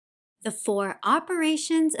The four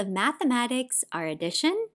operations of mathematics are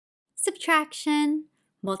addition, subtraction,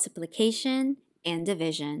 multiplication, and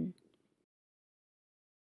division.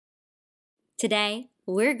 Today,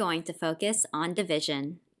 we're going to focus on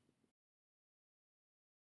division.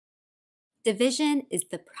 Division is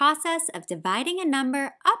the process of dividing a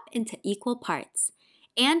number up into equal parts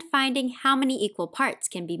and finding how many equal parts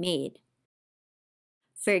can be made.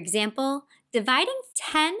 For example, dividing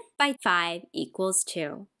 10 by 5 equals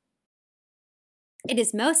 2. It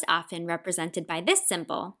is most often represented by this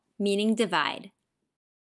symbol, meaning divide.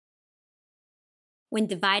 When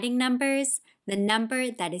dividing numbers, the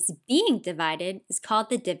number that is being divided is called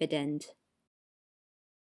the dividend.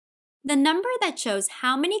 The number that shows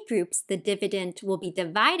how many groups the dividend will be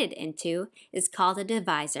divided into is called a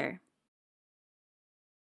divisor.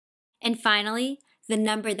 And finally, the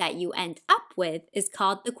number that you end up with is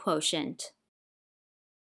called the quotient.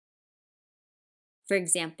 For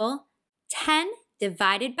example, 10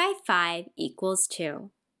 divided by 5 equals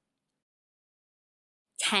 2.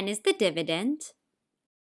 10 is the dividend.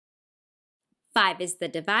 5 is the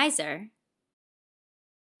divisor.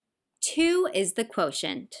 2 is the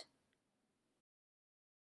quotient.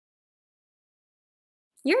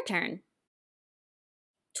 Your turn.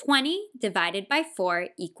 20 divided by 4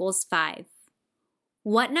 equals 5.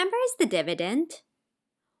 What number is the dividend?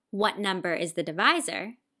 What number is the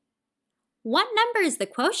divisor? What number is the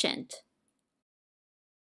quotient?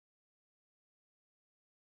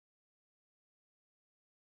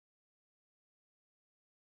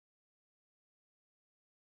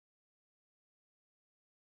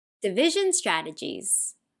 Division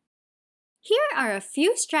strategies. Here are a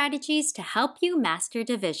few strategies to help you master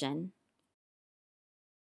division.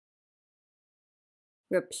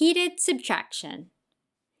 Repeated subtraction.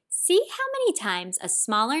 See how many times a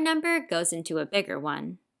smaller number goes into a bigger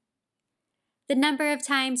one. The number of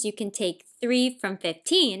times you can take 3 from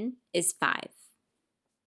 15 is 5.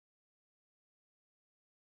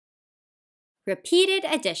 Repeated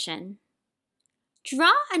addition.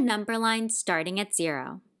 Draw a number line starting at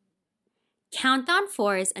 0. Count on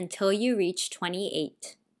 4s until you reach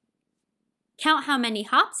 28. Count how many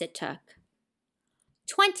hops it took.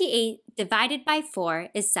 28 divided by 4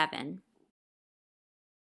 is 7.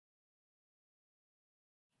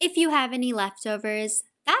 If you have any leftovers,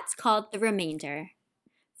 that's called the remainder.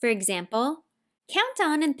 For example, count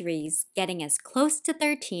on in 3s, getting as close to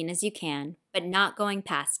 13 as you can, but not going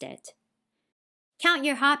past it. Count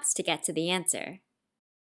your hops to get to the answer.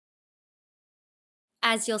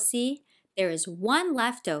 As you'll see, there is 1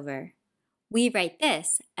 left over. We write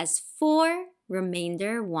this as 4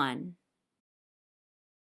 remainder 1.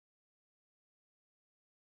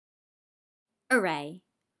 Array.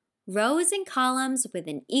 Rows and columns with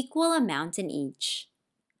an equal amount in each.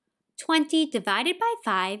 20 divided by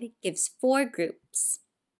 5 gives 4 groups.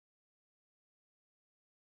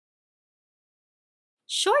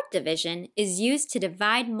 Short division is used to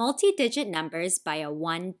divide multi-digit numbers by a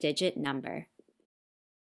one-digit number.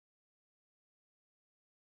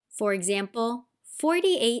 For example,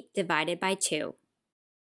 48 divided by 2.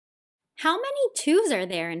 How many 2's are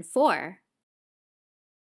there in 4?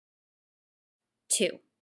 2.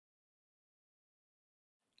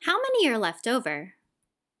 How many are left over?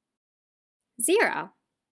 0.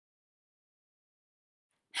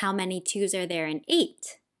 How many 2's are there in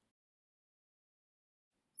 8?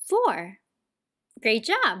 4. Great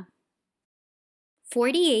job!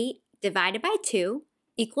 48 divided by 2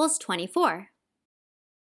 equals 24.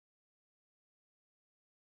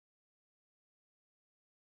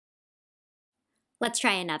 Let's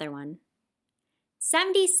try another one.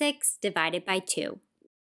 76 divided by 2.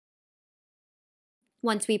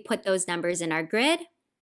 Once we put those numbers in our grid,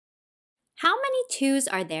 how many 2's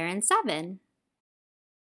are there in 7?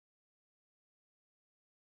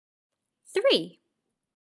 3.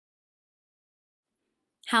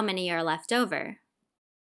 How many are left over?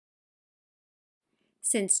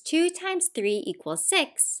 Since 2 times 3 equals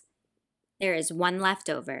 6, there is 1 left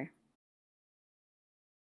over.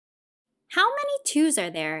 How many 2's are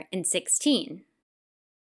there in 16?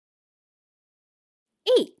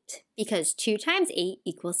 8, because 2 times 8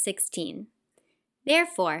 equals 16.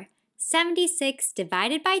 Therefore, 76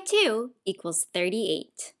 divided by 2 equals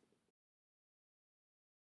 38.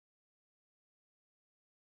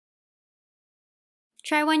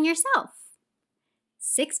 Try one yourself.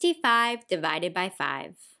 65 divided by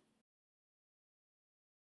 5.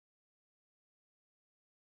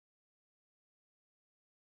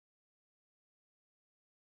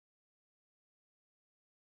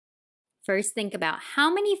 First, think about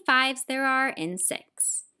how many 5's there are in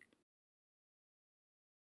 6.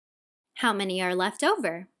 How many are left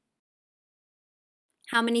over?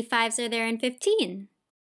 How many 5s are there in 15?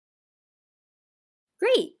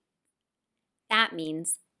 Great! That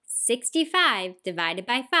means 65 divided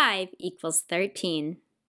by 5 equals 13.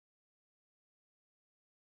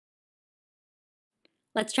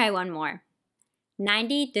 Let's try one more.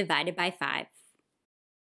 90 divided by 5.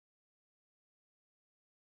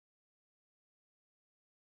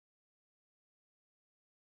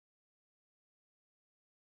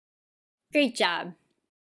 Great job!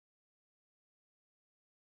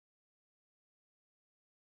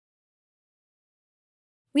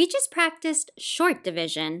 We just practiced short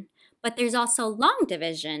division, but there's also long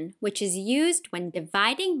division, which is used when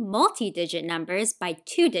dividing multi-digit numbers by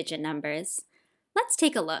two-digit numbers. Let's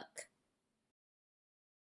take a look.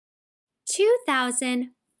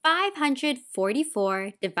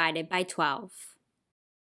 2,544 divided by 12.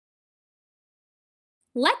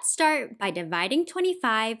 Let's start by dividing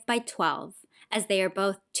 25 by 12, as they are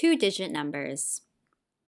both two-digit numbers.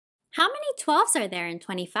 How many 12s are there in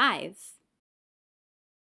 25?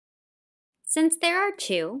 Since there are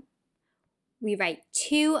two, we write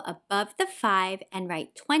 2 above the 5 and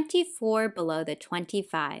write 24 below the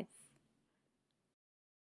 25.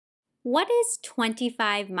 What is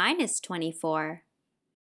 25 minus 24?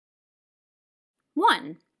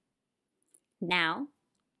 1. Now,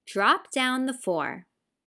 drop down the 4.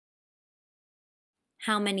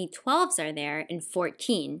 How many 12s are there in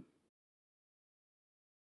 14?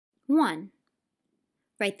 1.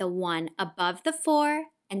 Write the 1 above the 4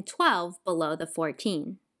 and 12 below the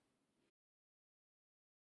 14.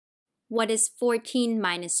 What is 14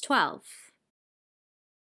 minus 12?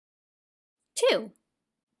 2.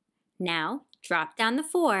 Now, drop down the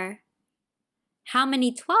 4. How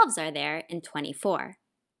many 12s are there in 24?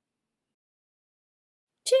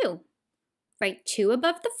 2. Write 2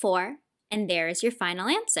 above the 4, and there is your final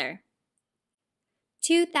answer.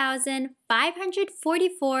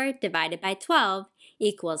 2,544 divided by 12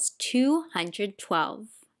 equals 212.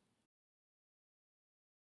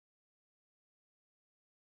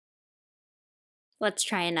 Let's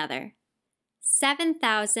try another.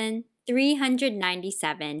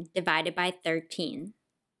 7,397 divided by 13.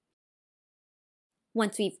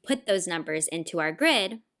 Once we've put those numbers into our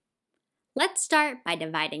grid, let's start by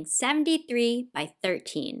dividing 73 by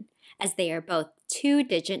 13, as they are both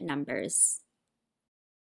two-digit numbers.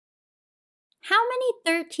 How many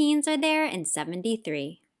 13s are there in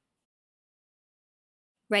 73?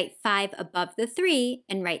 Write 5 above the 3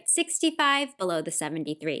 and write 65 below the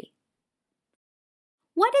 73.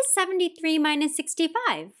 What is 73 minus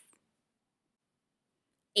 65?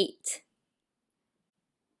 8.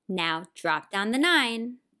 Now drop down the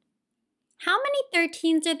 9. How many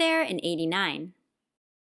 13s are there in 89?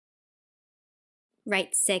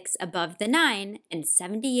 Write 6 above the 9 and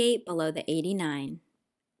 78 below the 89.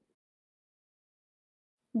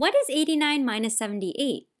 What is 89 minus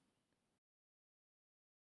 78?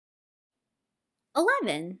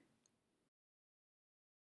 11.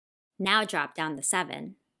 Now drop down the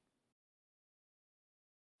 7.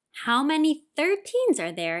 How many 13s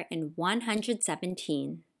are there in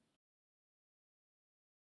 117?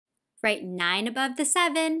 Write 9 above the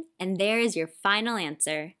 7, and there is your final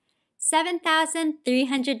answer.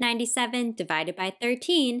 7,397 divided by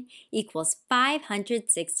 13 equals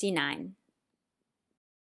 569.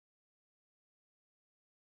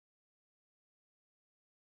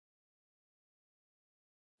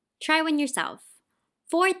 Try one yourself.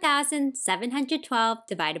 4,712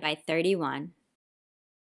 divided by 31.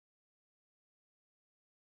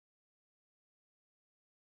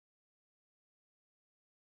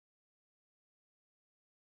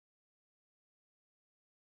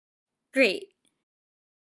 Great!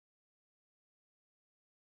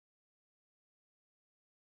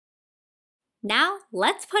 Now,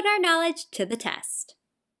 let's put our knowledge to the test.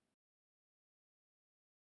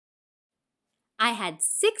 I had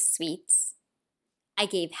 6 sweets. I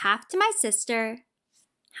gave half to my sister.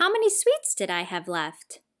 How many sweets did I have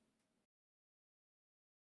left?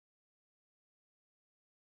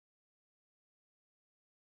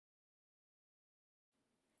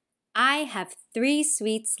 I have 3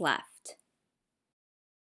 sweets left.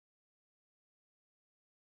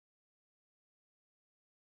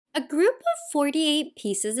 A group of 48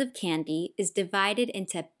 pieces of candy is divided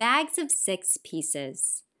into bags of 6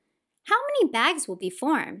 pieces. How many bags will be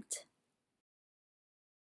formed?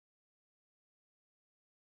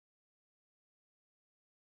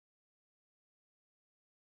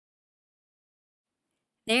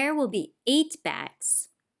 There will be 8 bags.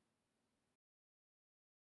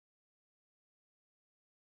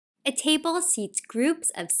 A table seats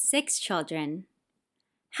groups of 6 children.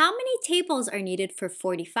 How many tables are needed for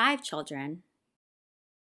 45 children?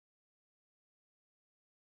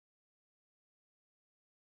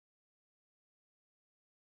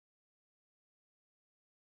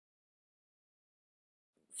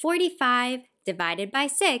 45 divided by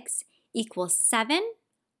 6 equals 7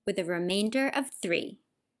 with a remainder of 3.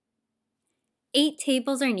 8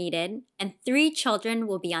 tables are needed, and 3 children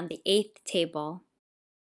will be on the 8th table.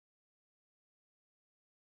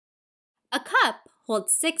 A cup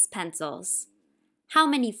holds 6 pencils. How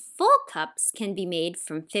many full cups can be made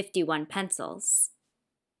from 51 pencils?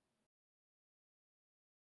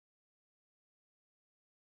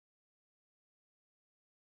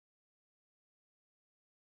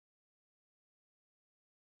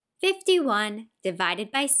 "51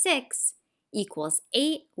 divided by 6 equals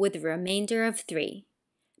 8 with a remainder of 3.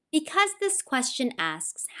 Because this question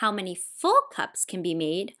asks how many full cups can be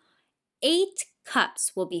made, 8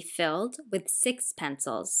 cups will be filled with 6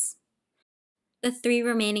 pencils. The 3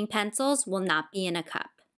 remaining pencils will not be in a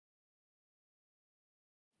cup.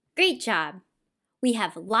 Great job! We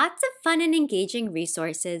have lots of fun and engaging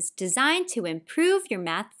resources designed to improve your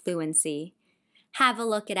math fluency. Have a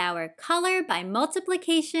look at our color by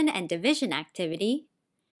multiplication and division activity,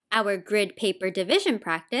 our grid paper division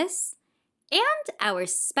practice, and our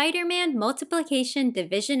Spider-Man multiplication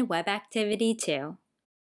division web activity too.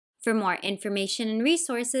 For more information and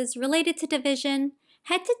resources related to division,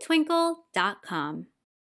 head to twinkl.com.